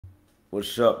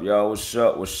What's up, y'all? What's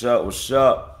up? What's up? What's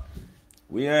up?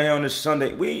 We ain't here on this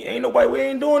Sunday. We ain't nobody. We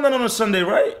ain't doing nothing on a Sunday,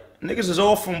 right? Niggas is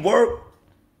off from work.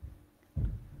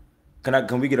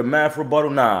 Can we get a math rebuttal?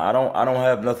 Nah, I don't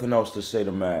have nothing else to say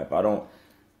to math. I don't.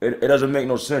 It doesn't make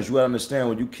no sense. You gotta understand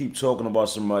when you keep talking about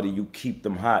somebody, you keep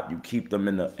them hot. You keep them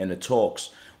in the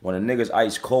talks. When a nigga's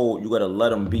ice cold, you gotta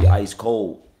let them be ice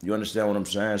cold. You understand what I'm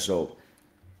saying? So,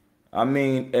 I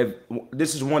mean, if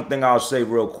this is one thing I'll say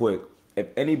real quick. If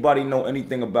anybody know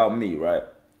anything about me, right?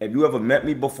 If you ever met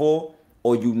me before,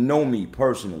 or you know me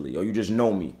personally, or you just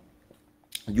know me,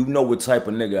 you know what type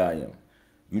of nigga I am.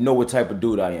 You know what type of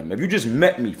dude I am. If you just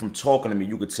met me from talking to me,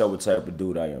 you could tell what type of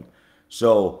dude I am.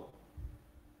 So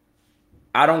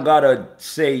I don't gotta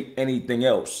say anything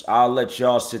else. I'll let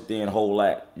y'all sit there and hold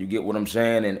that. You get what I'm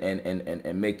saying?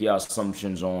 And make y'all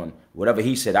assumptions on whatever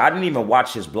he said. I didn't even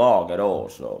watch his blog at all.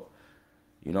 So,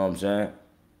 you know what I'm saying?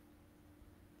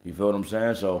 You feel what I'm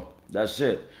saying? So that's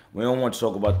it. We don't want to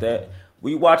talk about that.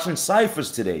 We watching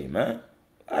ciphers today, man.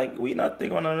 Like, we not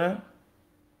thinking on that.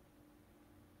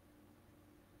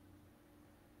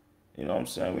 You know what I'm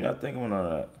saying? We not thinking on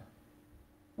that.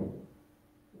 You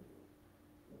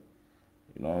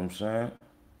know what I'm saying?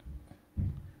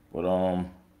 But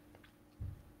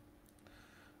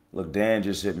look, Dan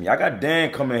just hit me. I got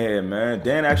Dan coming here, man.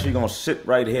 Dan actually gonna sit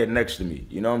right here next to me.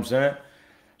 You know what I'm saying?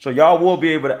 So y'all will be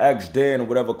able to ask Dan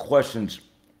whatever questions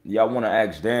y'all want to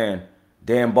ask Dan.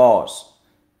 Dan Barz,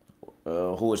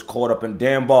 who is caught up in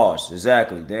Dan Barz,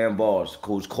 exactly. Dan Barz,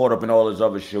 who's caught up in all this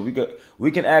other shit. We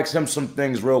can ask him some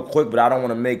things real quick, but I don't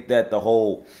want to make that the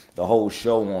whole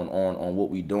show on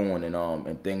what we doing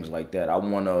and things like that. I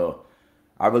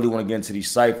really want to get into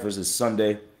these ciphers. It's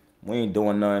Sunday. We ain't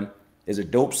doing none. There's a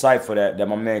dope cipher that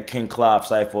my man King Clive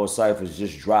ciphers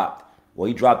just dropped. Well,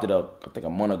 he dropped it I think a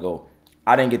month ago.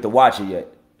 I didn't get to watch it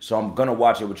yet, so I'm gonna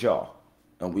watch it with y'all,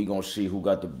 and we gonna see who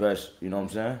got the best. You know what I'm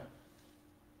saying?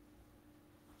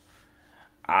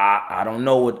 I don't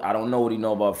know what he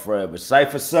know about Fred, but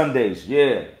Cypher Sundays,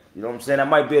 yeah. You know what I'm saying? That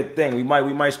might be a thing. We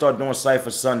might start doing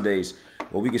Cypher Sundays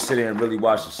where we can sit there and really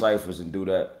watch the ciphers and do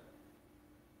that.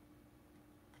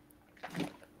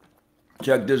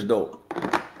 Check this though.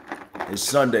 It's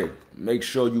Sunday. Make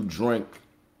sure you drink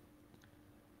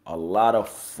a lot of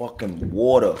fucking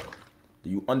water. Do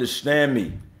you understand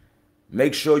me?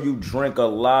 Make sure you drink a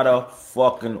lot of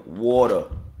fucking water.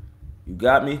 You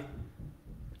got me?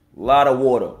 A lot of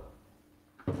water.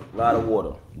 A lot of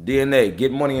water. DNA,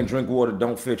 get money and drink water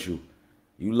don't fit you.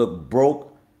 You look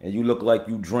broke and you look like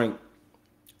you drink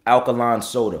alkaline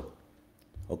soda.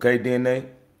 Okay, DNA?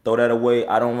 Throw that away.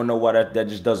 I don't know why that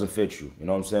just doesn't fit you. You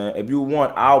know what I'm saying? If you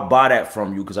want, I'll buy that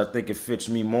from you because I think it fits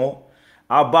me more.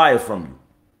 I'll buy it from you.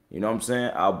 You know what I'm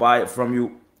saying? I'll buy it from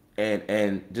you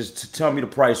and just tell me the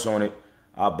price on it.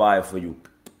 I'll buy it for you.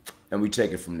 And we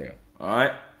take it from there. All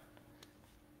right?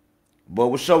 But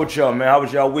what's up with y'all, man? How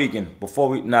was y'all weekend?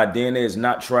 DNA is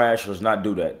not trash. Let's not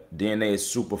do that. DNA is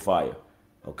super fire.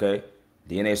 Okay?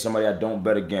 DNA is somebody I don't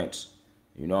bet against.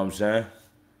 You know what I'm saying?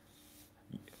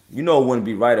 You know it wouldn't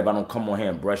be right if I don't come on here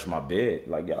and brush my bed.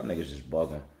 Like, y'all niggas just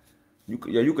bugging. You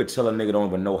could tell a nigga don't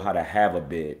even know how to have a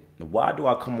bed. Why do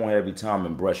I come on here every time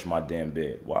and brush my damn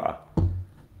bed? Why?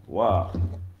 Why?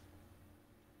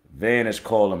 Van is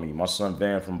calling me. My son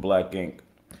Van from Black Ink.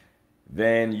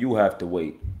 Van, you have to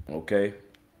wait, okay?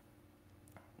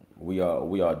 We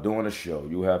are doing a show.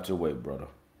 You have to wait, brother.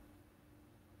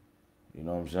 You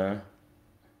know what I'm saying?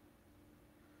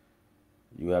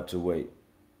 You have to wait.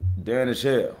 Dan is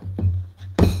here.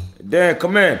 Dan,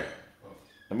 come in.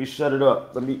 Let me shut it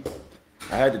up.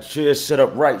 I had the chair set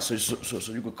up right so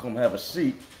you could come have a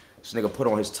seat. This nigga put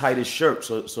on his tightest shirt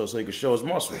so he could show his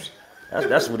muscles.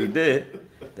 That's what he did.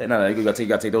 No, you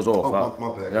gotta take those off. My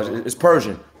bad. It's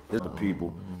Persian. It's the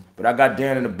people. But I got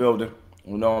Dan in the building.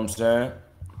 You know what I'm saying?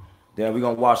 Dan, we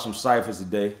gonna watch some ciphers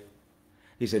today.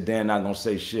 He said Dan not gonna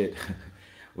say shit.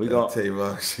 We gonna tell you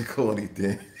about shit cool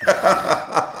anything.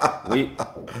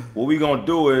 What we gonna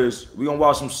do is we gonna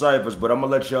watch some ciphers, but I'm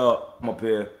gonna let y'all come up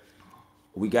here.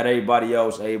 We got everybody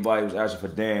else. Everybody was asking for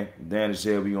Dan. Dan is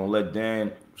here. We gonna let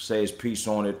Dan say his piece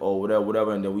on it or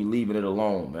whatever, and then we leaving it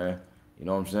alone, man. You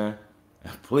know what I'm saying?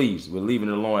 Please, we're leaving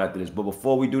it alone after this. But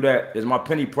before we do that, there's my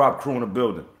penny prop crew in the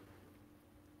building.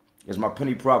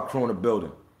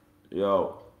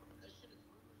 Yo.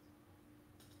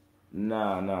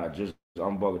 Nah, I'm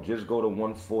bugging. Just go to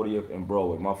 140th and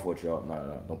Broadway. My fault, y'all.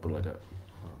 Nah, don't put it like that.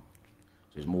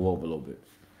 Just move over a little bit.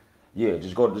 Yeah,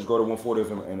 just go to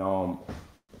 140th and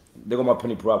there go my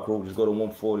penny prop crew. Just go to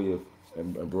 140th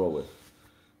and Broadway.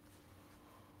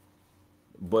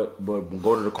 But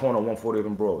go to the corner 140th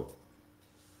and Broadway.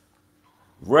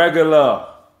 Regular.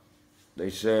 They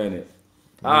saying it.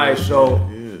 All right, so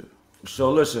Yeah.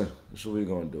 so listen. This is what we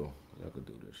gonna do. I could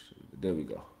do this. There we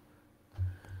go.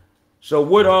 So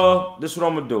what? This is what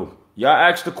I'm gonna do. Y'all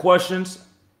ask the questions.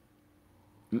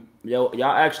 Yo,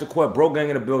 y'all ask the question. Bro gang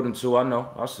in the building too. I know.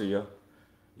 I see ya.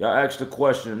 Y'all ask the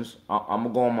questions. I'm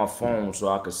gonna go on my phone so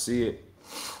I can see it.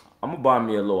 I'm gonna buy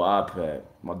me a little iPad.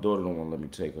 My daughter don't wanna let me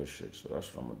take her shit, so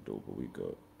that's what I'm gonna do. But we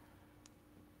good.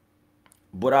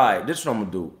 But all right, this is what I'm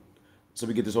gonna do. So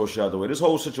we get this whole shit out of the way. This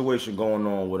whole situation going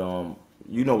on with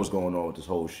you know what's going on with this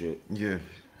whole shit. Yeah.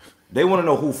 They want to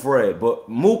know who Fred, but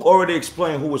Mook already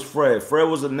explained who was Fred. Fred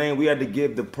was a name. We had to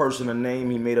give the person a name.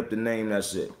 He made up the name.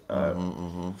 That's it.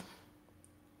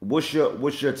 What's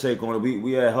your take on it?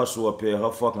 We had Hustle up here.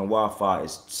 Her fucking Wi-Fi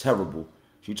is terrible.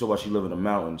 She told us she live in the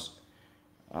mountains.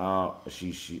 I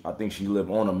think she lived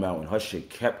on a mountain. Her shit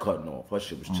kept cutting off. Her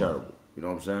shit was terrible. You know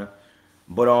what I'm saying?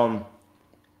 But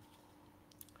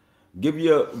give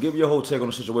your whole take on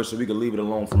the situation so we can leave it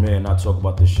alone from here and not talk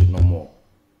about this shit no more.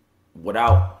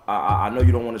 Without, I know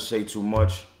you don't want to say too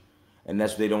much, and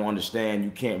that's what they don't understand.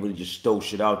 You can't really just throw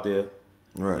shit out there.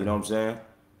 Right. You know what I'm saying?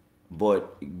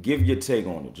 But give your take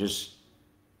on it. Just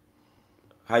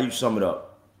how you sum it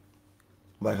up.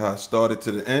 Like how it started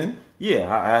to the end? Yeah,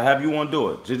 how have you want to do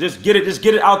it? Just get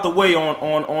it out the way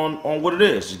on what it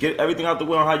is. Just get everything out the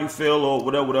way on how you feel or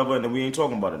whatever, and then we ain't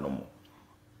talking about it no more.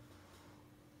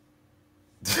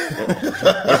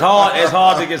 It's hard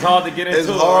to get into it's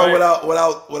it. Hard right?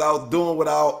 without doing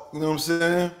without, you know what I'm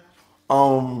saying?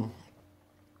 All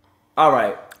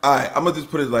right. I'm gonna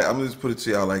just put it to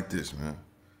y'all like this, man.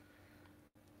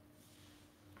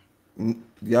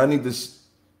 Y'all need this.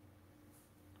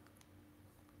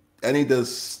 I need to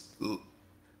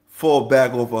fall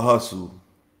back off a hustle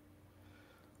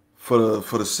for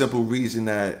the simple reason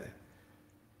that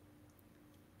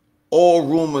all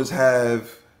rumors have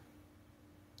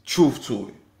truth to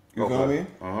it. You know what I mean?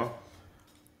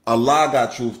 A lie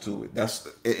got truth to it.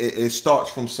 It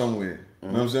starts from somewhere. You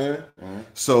know what I'm saying?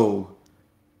 So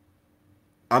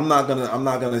I'm not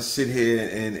gonna sit here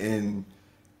and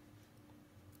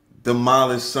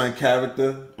demolish son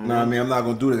character. You know what I mean? I'm not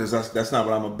gonna do this. That's not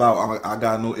what I'm about. I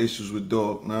got no issues with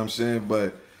dog. You know what I'm saying?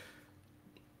 But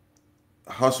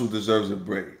Hustle deserves a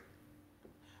break.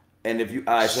 And if you,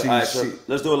 so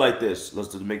let's do it like this. Let's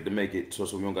just make it so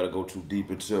we don't gotta go too deep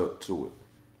into it.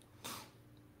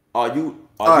 All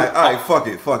right, fuck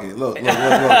it. Look. I'm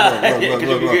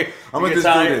gonna just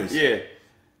do this. Yeah.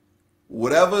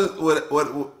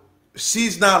 What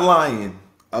she's not lying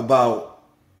about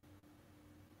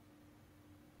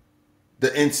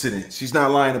the incident. She's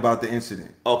not lying about the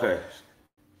incident. Okay.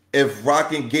 If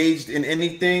Rock engaged in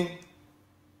anything,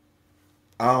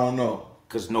 I don't know.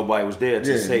 Because nobody was there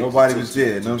to say. Nobody was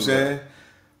there, you know what I'm saying?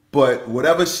 But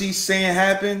whatever she's saying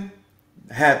happened.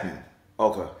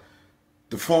 Okay.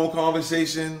 The phone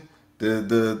conversation,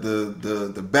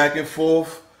 the back and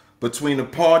forth between the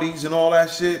parties and all that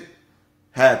shit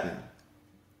happened.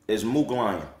 Is Mook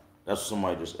lying? That's what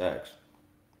somebody just asked.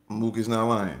 Mook is not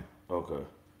lying. Okay.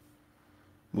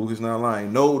 Mook is not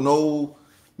lying. No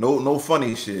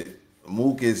funny shit.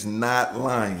 Mook is not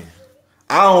lying.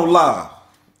 I don't lie.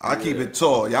 I keep it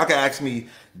tall. Y'all can ask me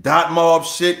dot mob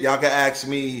shit. Y'all can ask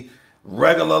me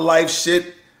regular life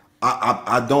shit.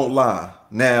 I don't lie.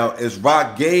 Now, is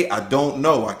Rock gay? I don't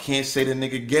know. I can't say the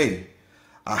nigga gay.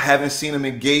 I haven't seen him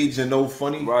engage in no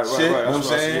funny shit. Right. You know what I'm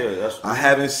saying? I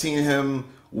haven't seen him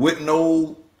with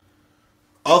no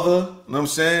other. You know what I'm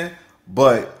saying?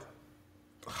 But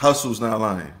Hustle's not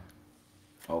lying.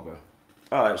 Okay.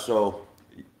 All right. So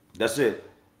that's it.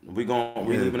 We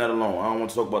leaving that alone. I don't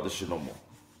want to talk about this shit no more.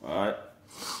 All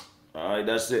right.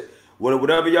 That's it.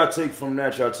 Whatever y'all take from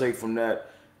that, y'all take from that.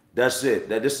 That's it.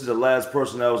 That this is the last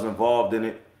person that was involved in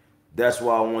it. That's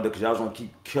why I wanted, because y'all was gonna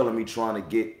keep killing me trying to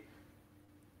get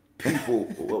people.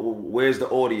 Where's the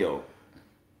audio?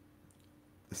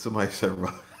 Somebody said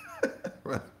run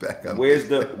back up. Where's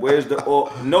the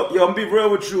no? Yo, I'm be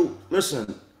real with you.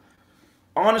 Listen,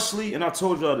 honestly, and I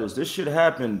told y'all this shit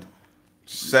happened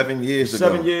 7 years ago.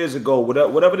 7 years ago.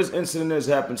 Whatever this incident is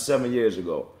happened 7 years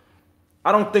ago.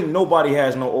 I don't think nobody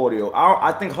has no audio.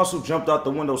 I think Hustle jumped out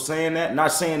the window saying that.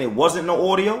 Not saying it wasn't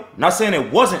no audio. Not saying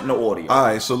it wasn't no audio. All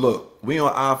right, so look, we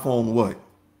on iPhone what?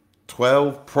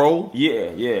 12 Pro?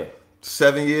 Yeah.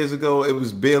 7 years ago, it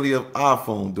was barely an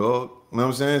iPhone, dog. You know what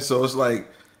I'm saying? So it's like,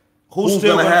 who's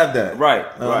still gonna have that? Right,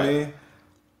 you know what I mean?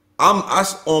 I'm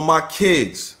on my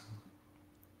kids.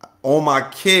 On my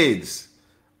kids.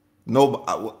 No,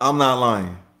 I'm not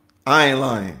lying. I ain't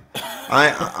lying.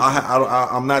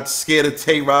 I'm not scared of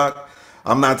Tay-Rock.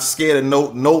 I'm not scared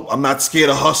of Nope. I'm not scared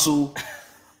of Hustle.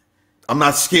 I'm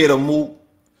not scared of Mook.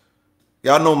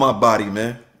 Y'all know my body,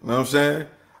 man. You know what I'm saying?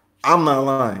 I'm not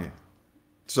lying.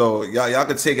 So y'all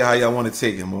can take it how y'all want to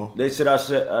take it, Mo. They said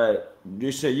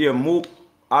they said yeah, Mook.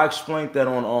 I explained that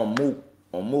on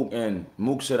Mook, and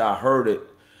Mook said I heard it,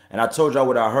 and I told y'all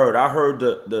what I heard. I heard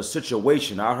the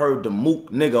situation. I heard the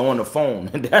Mook nigga on the phone,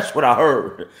 and that's what I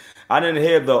heard. I didn't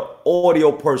hear the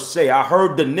audio per se. I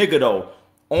heard the nigga though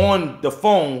on the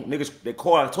phone. Niggas they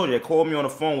called. I told you they called me on the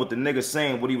phone with the nigga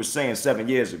saying what he was saying 7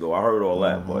 years ago. I heard all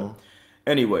that, but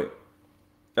anyway.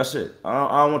 That's it.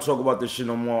 I don't want to talk about this shit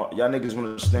no more. Y'all niggas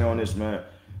want to stay on this, man.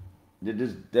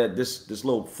 This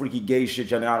little freaky gay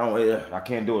shit, y'all. I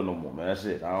can't do it no more, man. That's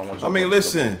it. I don't want to. I mean,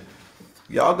 listen,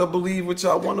 y'all gonna believe what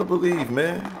y'all want to believe,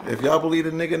 man. If y'all believe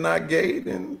the nigga not gay,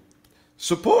 then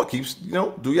support. Keeps,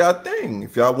 do y'all thing.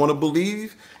 If y'all want to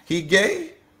believe he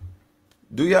gay,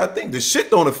 do y'all thing. The shit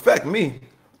don't affect me.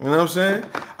 You know what I'm saying?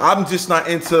 I'm just not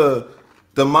into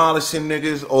demolishing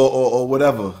niggas or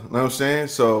whatever. You know what I'm saying?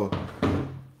 So.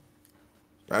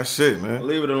 That's it, man.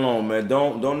 Leave it alone, man.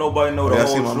 Don't nobody know the whole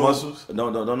see my truth. muscles?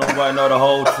 Don't nobody know the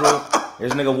whole truth.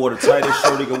 This nigga wore the tightest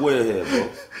shirt he could wear here, bro.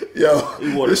 Yo,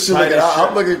 He wore the this shit tightest shirt.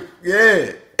 I'm looking,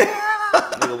 yeah.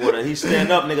 Nigga wore he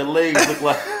stand up, nigga legs look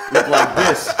like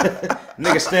this.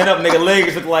 Nigga stand up, nigga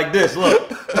legs look like this. Look.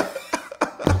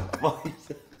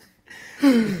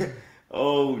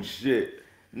 Oh shit.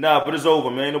 Nah, but it's over,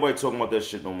 man. Ain't nobody talking about that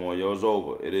shit no more, yo. It's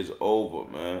over. It is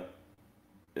over, man.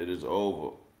 It is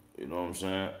over. You know what I'm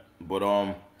saying? But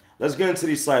let's get into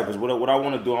these ciphers. What I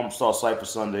want to do, I'm gonna start cipher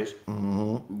Sundays.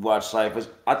 Watch ciphers.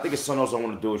 I think it's something else I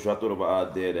want to do. So I thought of an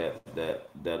idea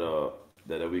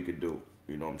that we could do.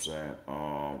 You know what I'm saying?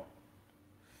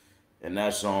 And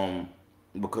that's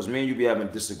because me and you be having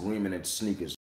disagreement in sneakers.